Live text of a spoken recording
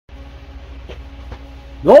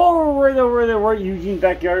Alright, Eugene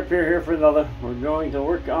Backyard Repair here for another. We're going to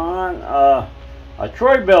work on a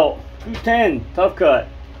Troy Bilt 210 tough cut.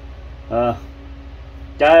 Guy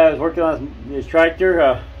I was working on his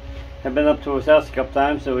tractor had been up to his house a couple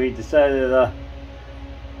times, so he decided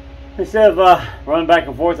instead of running back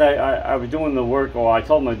and forth, I was doing the work, or I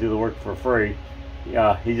told him I'd do the work for free.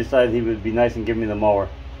 He decided he would be nice and give me the mower.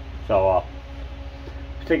 So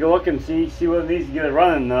let's take a look and see what it needs to get it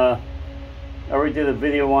running. I already did a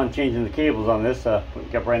video on changing the cables on this.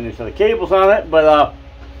 Got brand new set of cables on it, but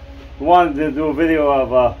we wanted to do a video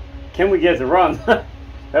of can we get it to run?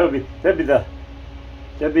 that'd be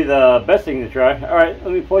the best thing to try. All right,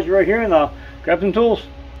 let me pause you right here and I'll grab some tools.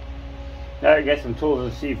 I got some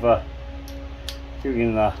tools to see if we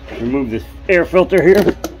can remove this air filter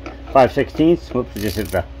here. 5/16. Whoops! I just hit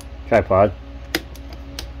the tripod.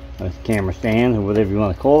 That's the camera stand, or whatever you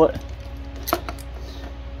want to call it.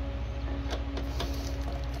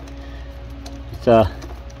 It's a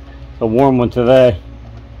warm one today.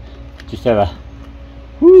 Just had a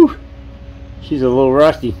whoo. She's a little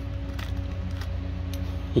rusty.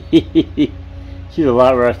 She's a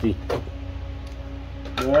lot rusty.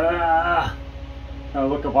 I'll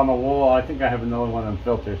look up on the wall. I think I have another one of them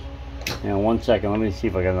filters. Now, 1 second. Let me see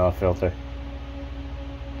if I got another filter.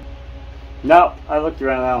 No, I looked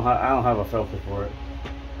around. I don't have a filter for it.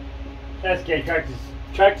 That's okay.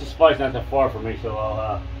 Tractor supply's not that far from me, so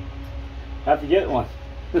I'll have to get one.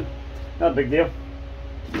 Not a big deal.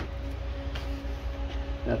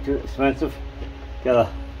 Not too expensive. Got a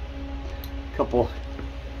couple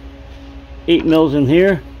 8 mils in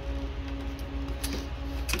here.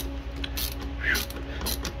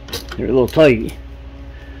 They're a little tight.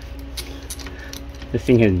 This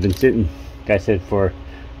thing has been sitting, like I said, for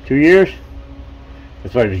 2 years.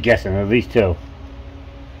 That's what I was guessing, at least 2.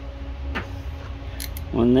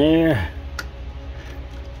 One there.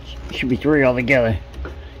 Should be 3 altogether.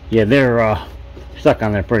 Yeah, they're stuck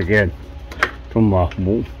on there pretty good. From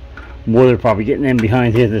water probably getting in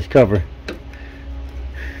behind here, this cover.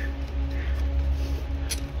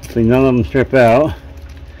 Hopefully none of them strip out.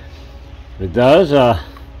 If it does,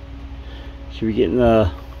 should be getting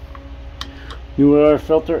a new air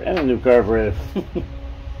filter and a new carburetor.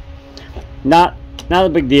 Not a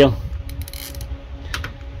big deal.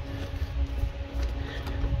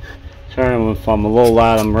 Sorry if I'm a little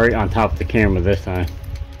loud. I'm right on top of the camera this time.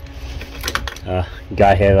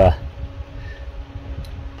 Guy had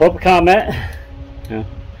put up a comment.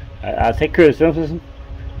 I take criticism.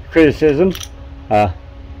 So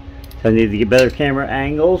I need to get better camera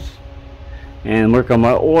angles and work on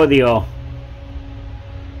my audio.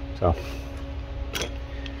 So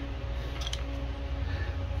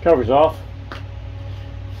cover's off.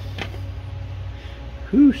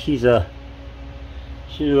 Whew, she's a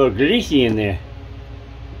little greasy in there.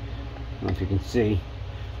 I don't know if you can see.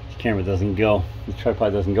 This camera doesn't go. The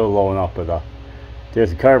tripod doesn't go low enough, but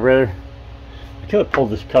there's the carburetor. I could have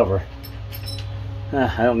pulled this cover.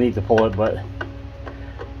 I don't need to pull it, but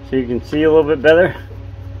so you can see a little bit better.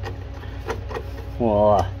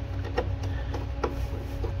 Well,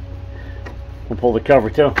 we'll pull the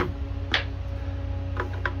cover too.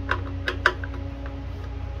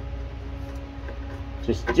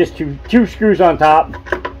 Just two screws on top.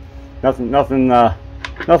 Nothing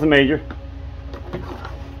major.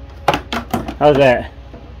 How's that?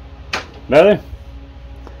 Better?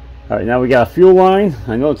 Alright, now we got a fuel line.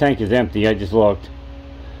 I know the tank is empty, I just looked.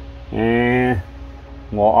 And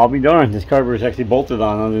well, I'll be darned, this carburetor is actually bolted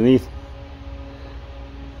on underneath.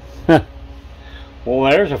 Well,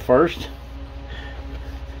 there's a first.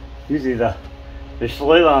 Usually there's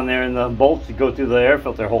slit on there and the bolts that go through the air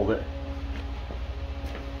filter hold it.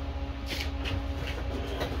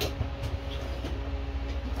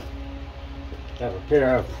 Got a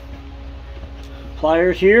pair of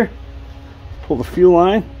pliers here. Pull the fuel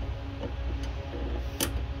line.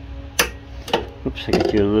 Oops, I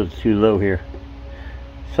got you a little too low here.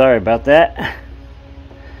 Sorry about that.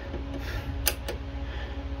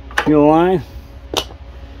 Fuel line.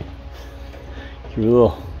 Give it a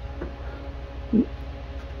little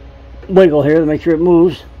wiggle here to make sure it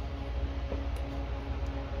moves.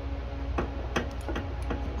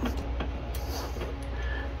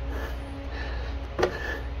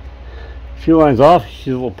 Fuel line's off. She's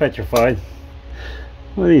a little petrified.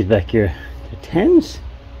 What are these back here? They're 10s?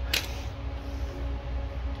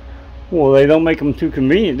 Well, they don't make them too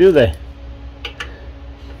convenient, do they?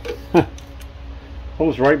 Huh.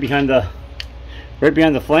 Almost right behind the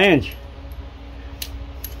flange.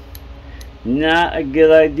 Not a good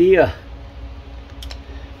idea.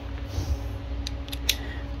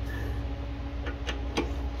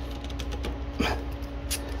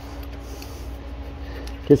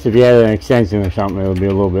 Just if you had an extension or something, it'll be a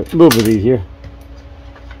little bit easier.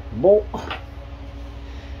 Bolt.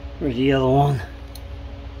 Where's the other one?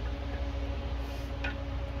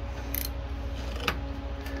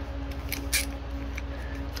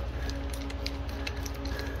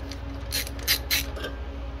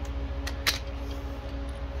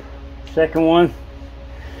 Second one.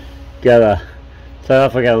 Got a tie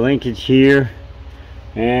off. I got a linkage here,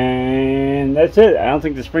 and that's it. I don't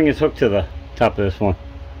think the spring is hooked to the top of this one.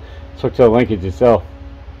 It's hooked to the linkage itself.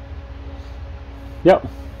 Yep.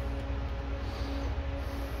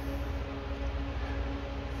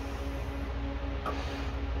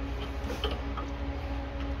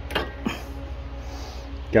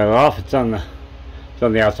 Got it off. It's on the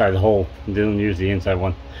outside of the hole. Didn't use the inside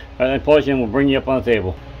one. Alright, pause in. We'll bring you up on the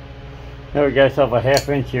table. Now we got ourselves a 1/2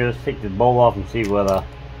 inch here. Let's take the bowl off and see what's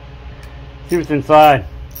inside.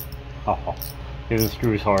 Oh, the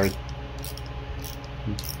screws hard.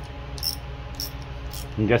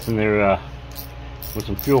 I'm guessing there was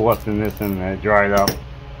some fuel left in this and it dried up.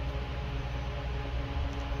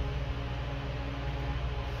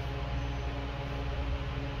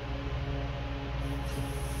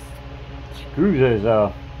 Screws is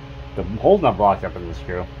the hole's not blocked up in the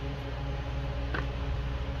screw.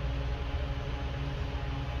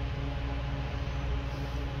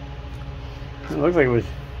 It looks like it was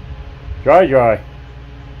dry.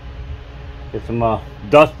 Get some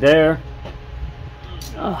dust there.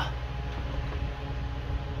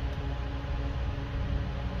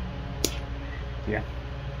 Yeah,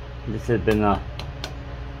 this had been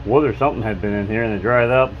wood or something had been in here and it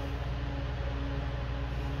dried up.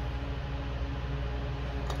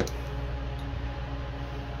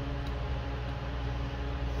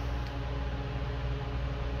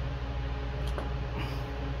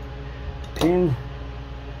 Pin,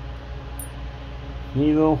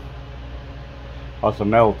 needle, also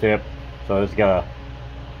metal tip, so it's got a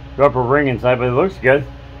rubber ring inside, but it looks good.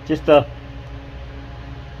 Just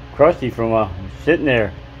crusty from sitting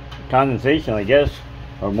there, condensation I guess,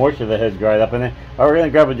 or moisture that has dried up in it. Alright, we're gonna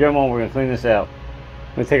grab a Dremel and we're gonna clean this out.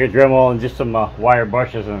 I'm gonna take a Dremel and just some wire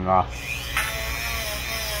brushes and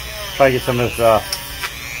try to get some of this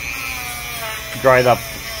dried up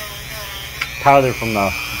powder from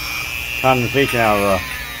the condensation out of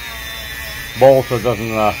the bowl so it doesn't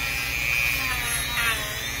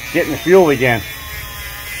get in the fuel again.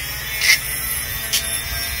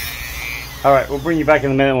 Alright, we'll bring you back in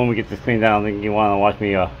a minute when we get this cleaned out. I think you want to watch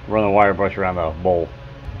me run a wire brush around the bowl.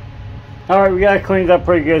 Alright, we got it cleaned up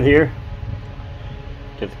pretty good here.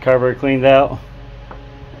 Get the carburetor cleaned out.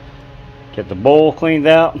 Get the bowl cleaned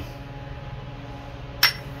out.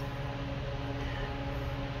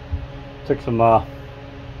 Took some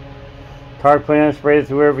carb cleaner, sprayed it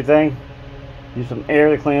through everything. Use some air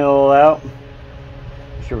to clean it all out.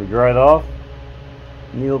 Make sure we dry it off.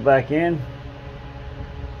 Needle back in.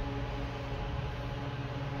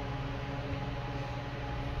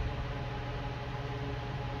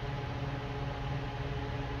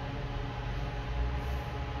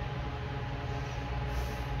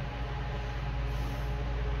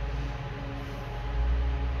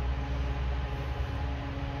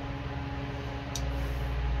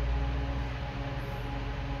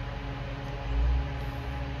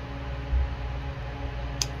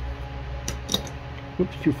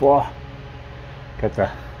 Oops, too far. Got the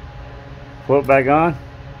float back on.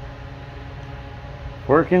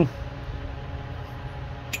 Working.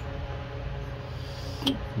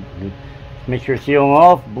 Make sure it's sealing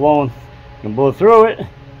off, blowing. You can blow through it.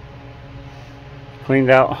 Cleaned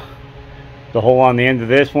out the hole on the end of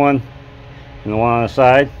this one and the one on the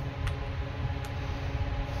side.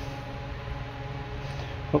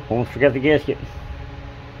 Oh, almost forgot the gasket.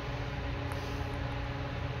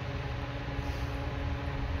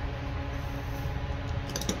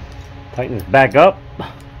 Tighten this back up.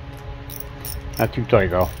 Not too tight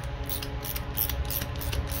though.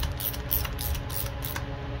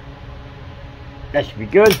 That should be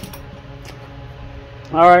good.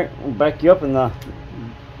 Alright, we'll back you up and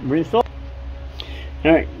reinstall.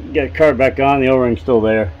 Alright, get the card back on. The O-ring's still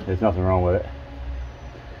there. There's nothing wrong with it.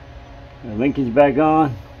 The linkage back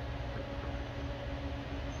on.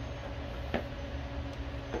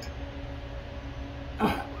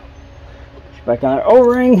 Back on our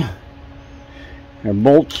O-ring. Our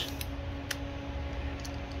bolts.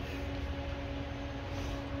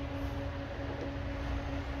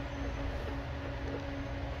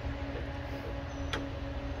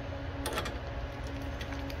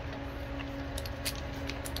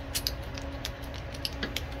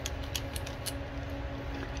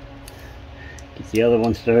 Get the other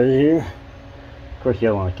one started here. Of course, the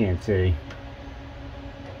other one I can't see.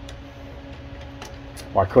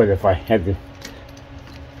 Well, I could if I had to.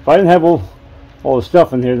 If I didn't have all the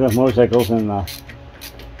stuff in here, the motorcycles, and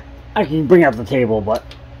I can bring out the table, but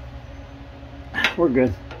we're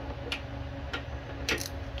good.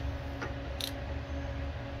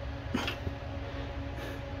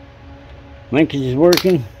 Linkage is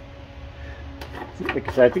working. Like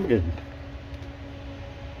I said, I think that,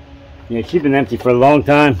 yeah, she's been empty for a long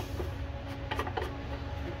time.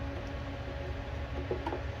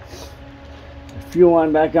 Fuel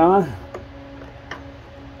line back on.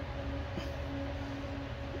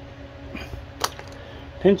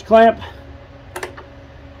 Pinch clamp.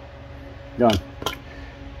 Done.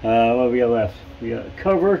 What do we got left? We got a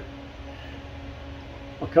cover,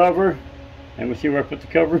 and we'll see where I put the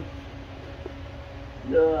cover.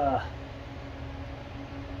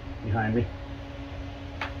 Behind me.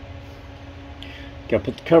 Gotta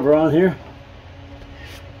put the cover on here.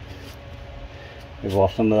 We've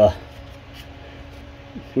lost some of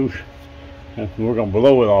the. Oof. We're gonna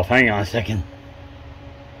blow it off. Hang on a second.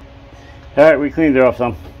 Alright, we cleaned her off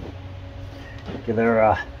some. Get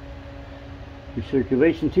our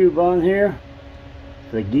recirculation tube on here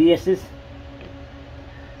for the gases.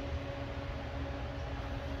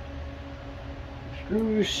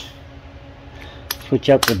 Screws. Switch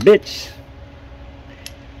out the bits.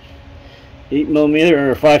 8mm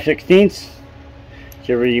or 5/16,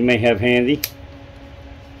 whichever you may have handy.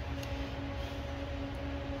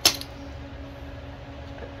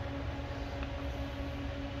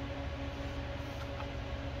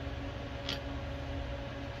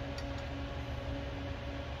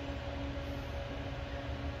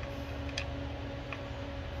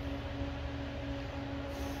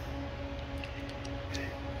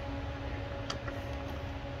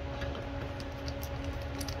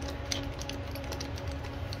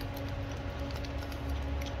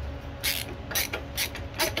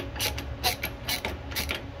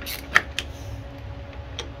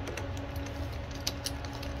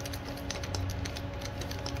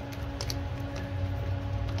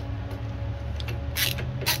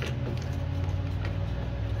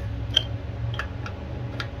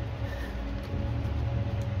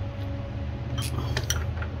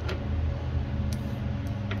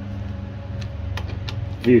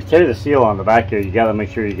 If you tear the seal on the back here, you gotta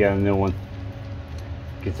make sure you get a new one.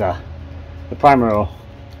 Cause the primer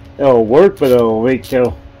it'll work, but it'll leak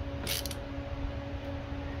too.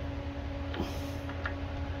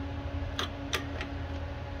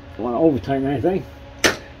 Don't want to over tighten anything.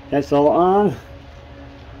 That's all on.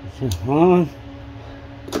 It's on.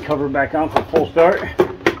 Cover back on for full start.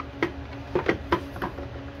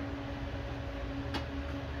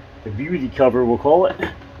 The beauty cover, we'll call it.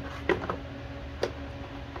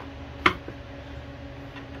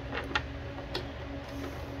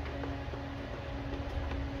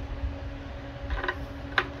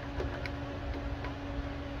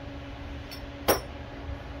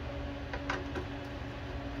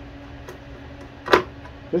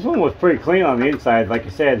 This one was pretty clean on the inside. Like I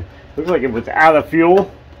said, looks like it was out of fuel,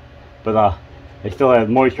 but it still had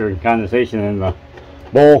moisture and condensation in the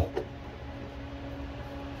bowl.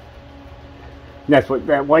 And that's what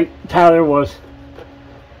that white powder was.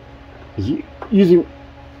 Using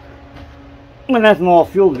when ethanol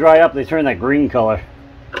fuel dry up, they turn that green color.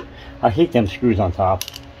 I hate them screws on top.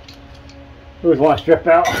 Always want to strip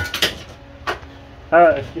out. All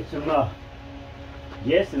right, let's get some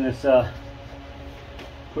gas in this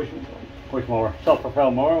push mower,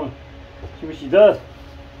 self-propelled mower, and see what she does.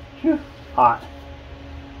 Whew, hot.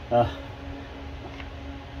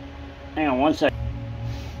 Hang on one sec.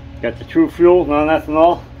 Got the true fuel,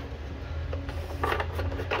 non-ethanol.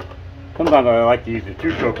 Sometimes I like to use the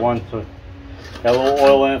two-stroke one, so got a little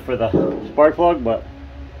oil in it for the spark plug, but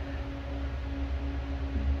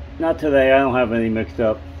not today. I don't have any mixed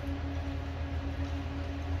up.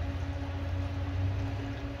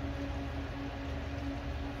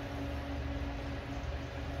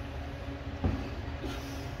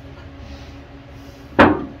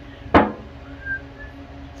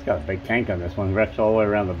 It's got a big tank on this one, wraps all the way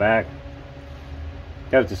around the back.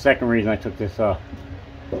 That was the second reason I took this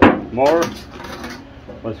mower.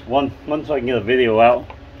 Was one so I can get a video out,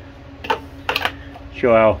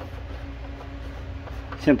 show how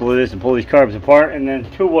simple it is to pull these carbs apart, and then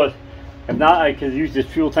two was, if not, I could use this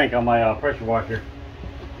fuel tank on my pressure washer.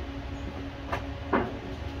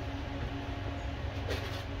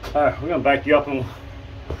 Alright, we're gonna back you up and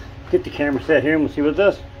get the camera set here and we'll see what it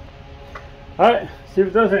does. Alright, see if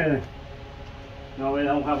it does anything. No, we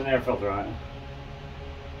don't have an air filter on it.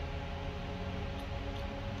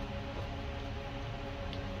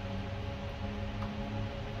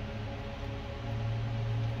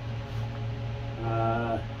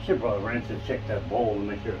 Should probably rinse and check that bowl to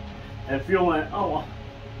make sure. And fuel in. Oh well.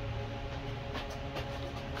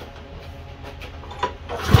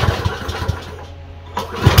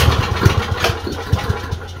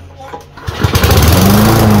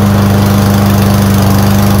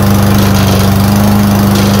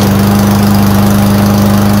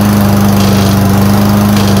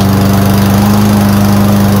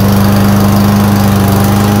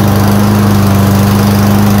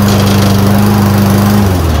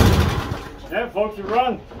 Folks, we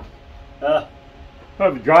run.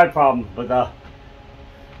 Have a dry problem, but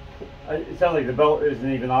it sounds like the belt isn't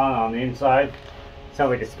even on the inside. It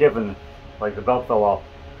sounds like it's skipping, like the belt fell off.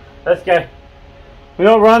 That's okay. We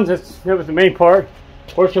know it runs. It was the main part.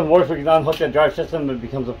 Worse and worse, we can unhook that drive system and it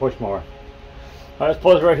becomes a push mower. Let's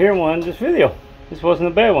pause right here and we'll end this video. This wasn't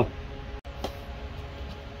a bad one.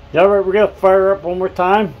 Yeah, we're gonna fire up one more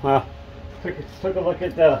time. Took a look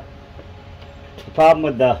at the problem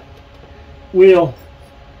with the wheel.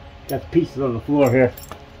 Got the pieces on the floor here.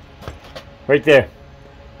 Right there.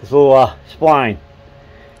 This little spline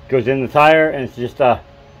goes in the tire, and it's just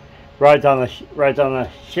rides on the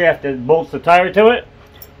shaft that bolts the tire to it.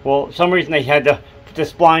 Well, for some reason they had to put the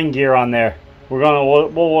spline gear on there. We'll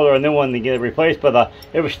order a new one to get it replaced, but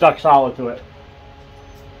it was stuck solid to it.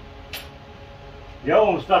 The other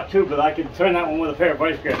one was stuck too, but I could turn that one with a pair of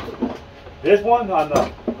vice grips. This one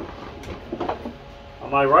on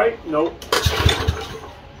my right, nope.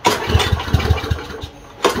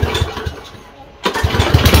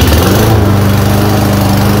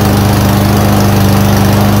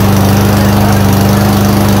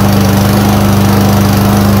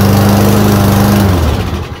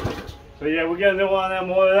 So yeah, we'll get a new one of them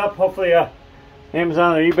loaded up. Hopefully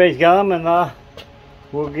Amazon or eBay's got them, and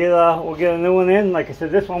we'll get a new one in. Like I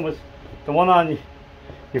said, this one was the one on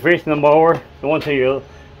you're facing the mower. The one to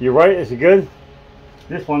your right is good.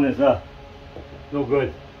 This one is no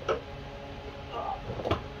good.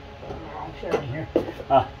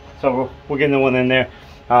 So we'll get a new one in there.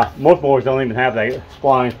 Most mowers don't even have that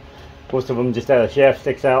spline. Most of them just have a shaft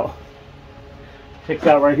sticks out. Sticks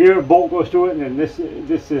out right here. Bolt goes through it, and then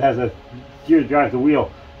this has a gear that drives the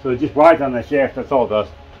wheel. So it just rides on that shaft. That's all it does.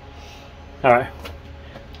 All right.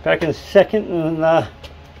 Back in a second, and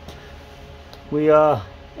we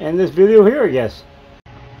end this video here, I guess.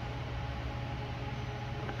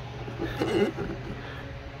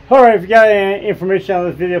 Alright, if you got any information on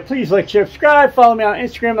this video, please like, share, subscribe. Follow me on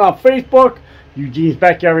Instagram and on Facebook. Eugene's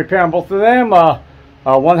Backyard Repair on both of them.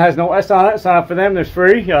 One has no S on it. Sign up for them. They're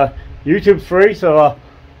free. YouTube's free, so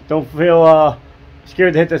don't feel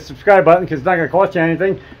scared to hit the subscribe button because it's not going to cost you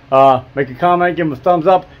anything. Make a comment, give them a thumbs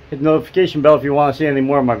up, hit the notification bell if you want to see any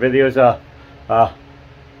more of my videos.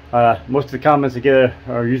 Most of the comments I get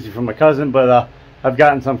are usually from my cousin, but I've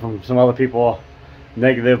gotten some from some other people.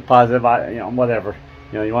 Negative, positive, whatever.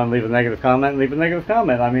 You want to leave a negative comment, leave a negative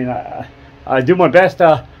comment. I mean, I do my best.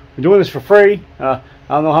 We're doing this for free. I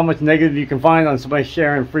don't know how much negative you can find on somebody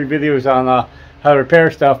sharing free videos on how to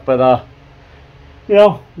repair stuff, but we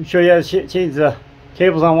show you how to change the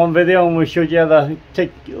cables on one video, and we showed you how to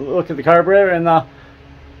take a look at the carburetor, and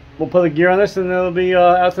we'll put a gear on this, and it'll be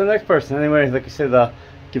out to the next person. Anyway, like I said,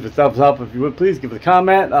 give it a thumbs up if you would, please. Give it a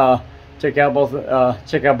comment. Check out both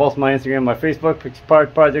my Instagram and my Facebook. Picture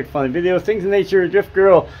Parts Project, funny videos, things in nature, drift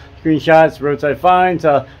girl, screenshots, roadside finds,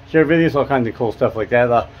 share videos, all kinds of cool stuff like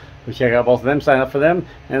that. We check out both of them, sign up for them,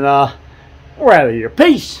 and we're out of here.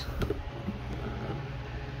 Peace.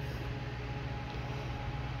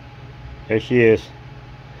 There she is.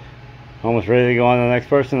 Almost ready to go on to the next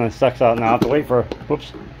person, and it sucks out now. I have to wait for a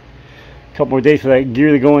couple more days for that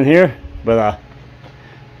gear to go in here, but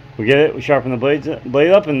we get it. We sharpen the blade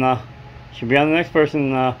up, and should be on the next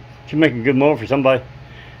person. Should make a good mower for somebody.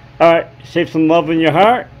 Alright, save some love in your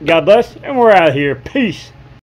heart. God bless, and we're out of here. Peace.